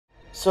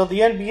So the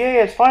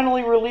NBA has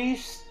finally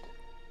released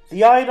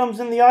the items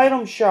in the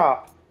item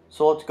shop.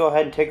 So let's go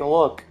ahead and take a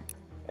look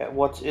at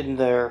what's in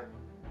there.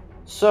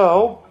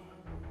 So,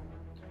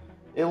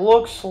 it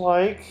looks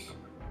like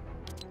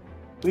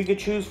we could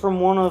choose from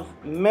one of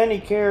many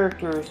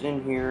characters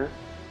in here.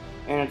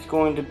 And it's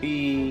going to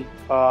be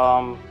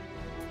for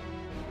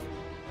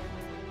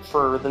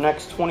the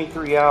next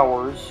 23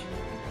 hours.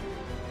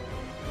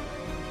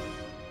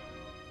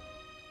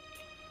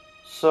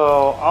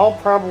 So I'll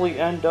probably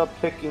end up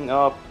picking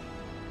up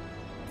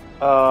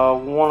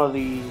one of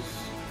these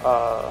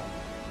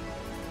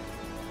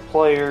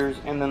players,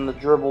 and then the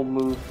dribble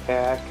move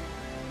pack.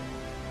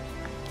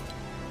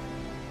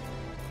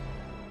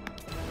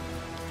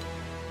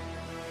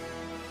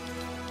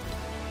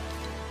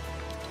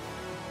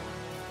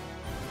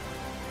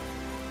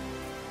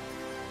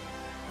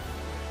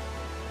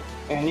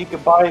 And you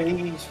can buy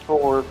these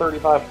for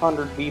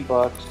 3,500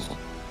 V-Bucks,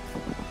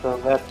 so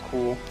that's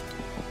cool.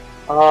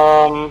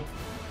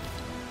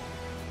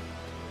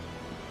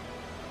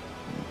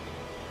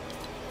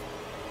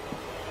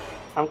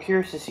 I'm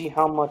curious to see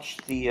how much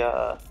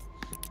the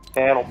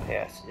Battle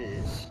Pass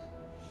is.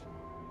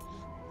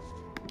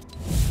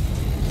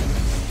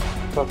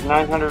 So it's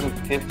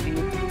 950.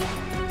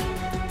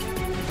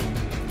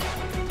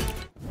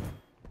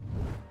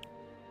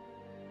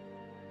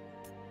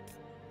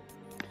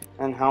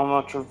 And how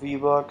much are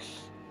V-Bucks?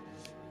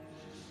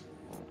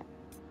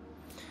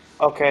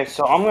 Okay,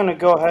 so I'm gonna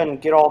go ahead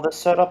and get all this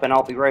set up, and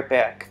I'll be right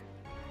back.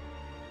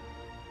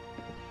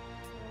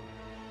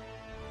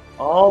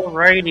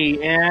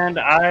 Alrighty, and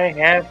I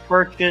have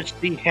purchased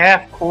the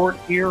half-court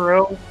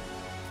hero,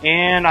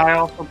 and I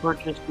also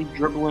purchased the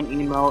dribbling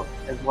emote,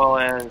 as well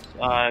as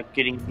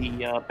getting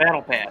the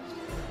battle pass.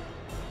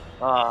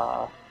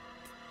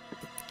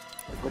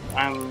 Which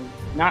I'm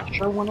not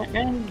sure when it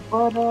ends,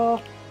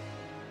 but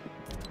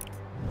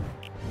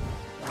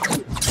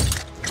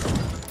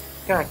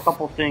got a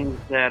couple things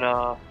that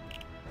I'm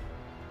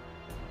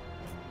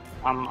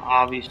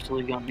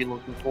obviously going to be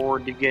looking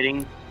forward to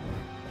getting.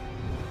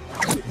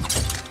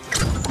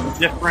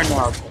 Different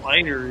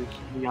gliders,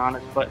 to be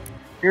honest, but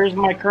here's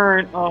my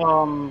current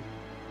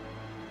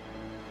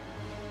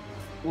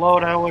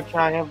loadout, which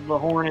I have the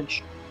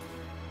Hornets.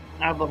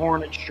 I have the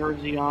Hornets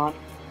jersey on.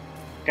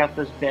 Got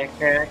this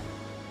backpack.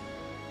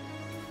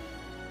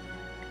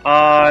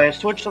 I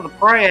switched to the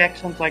Pryax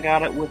since I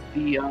got it with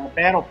the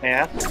Battle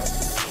Pass.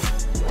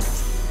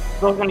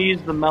 Still going to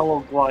use the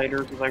Mellow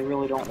Glider because I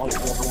really don't like the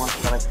other ones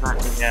that I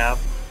currently have.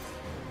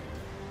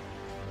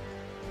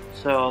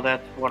 So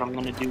that's what I'm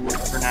going to do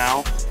with for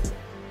now.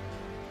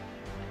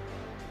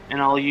 And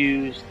I'll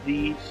use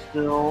these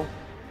still.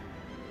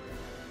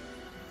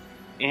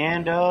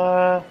 And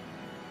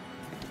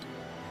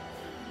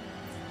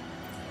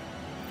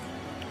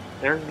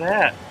there's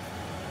that.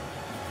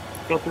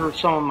 Go through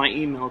some of my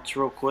emails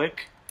real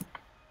quick.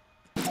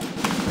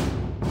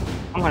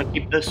 I'm going to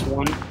keep this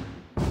one.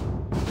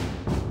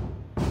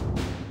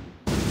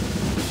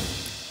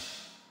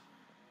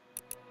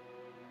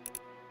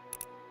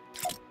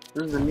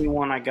 This is a new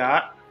one I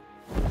got.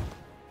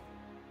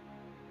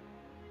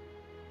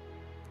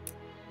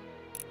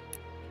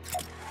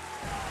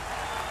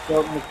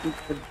 So I'm going to keep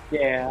the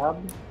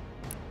dab.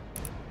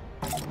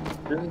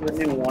 This is a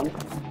new one.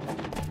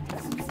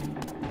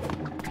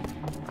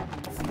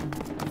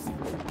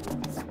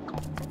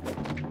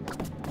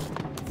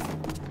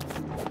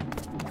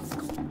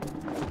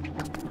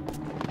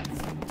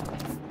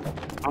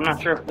 I'm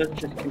not sure if this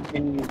just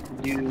continues to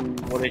do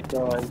what it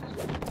does.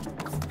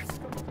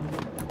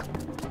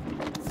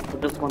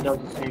 But this one does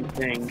the same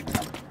thing.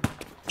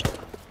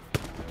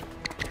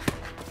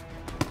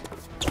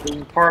 This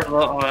is part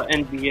of the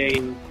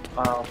NBA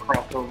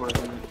crossover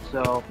event,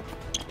 so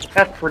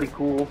that's pretty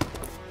cool.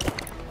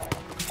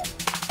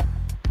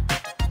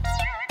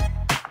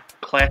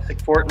 Classic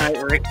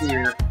Fortnite right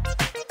here.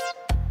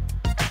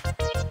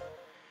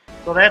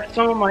 So that's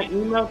some of my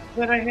emails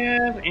that I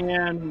have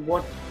and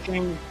what's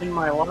changed in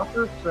my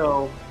locker.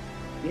 So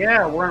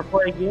yeah, we're gonna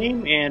play a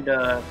game, and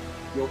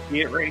you'll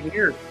see it right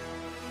here.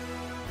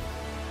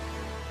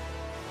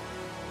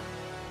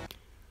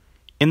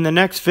 In the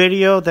next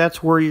video,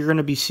 that's where you're going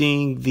to be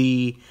seeing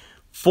the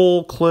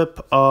full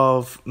clip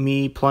of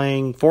me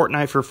playing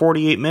Fortnite for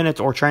 48 minutes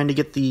or trying to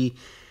get the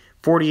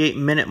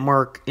 48-minute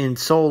mark in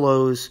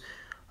solos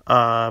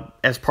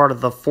as part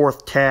of the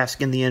 4th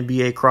task in the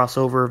NBA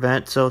crossover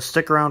event. So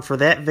stick around for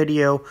that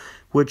video,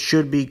 which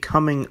should be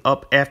coming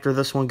up after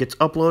this one gets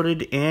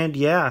uploaded. And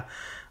yeah,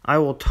 I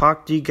will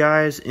talk to you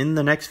guys in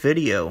the next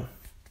video.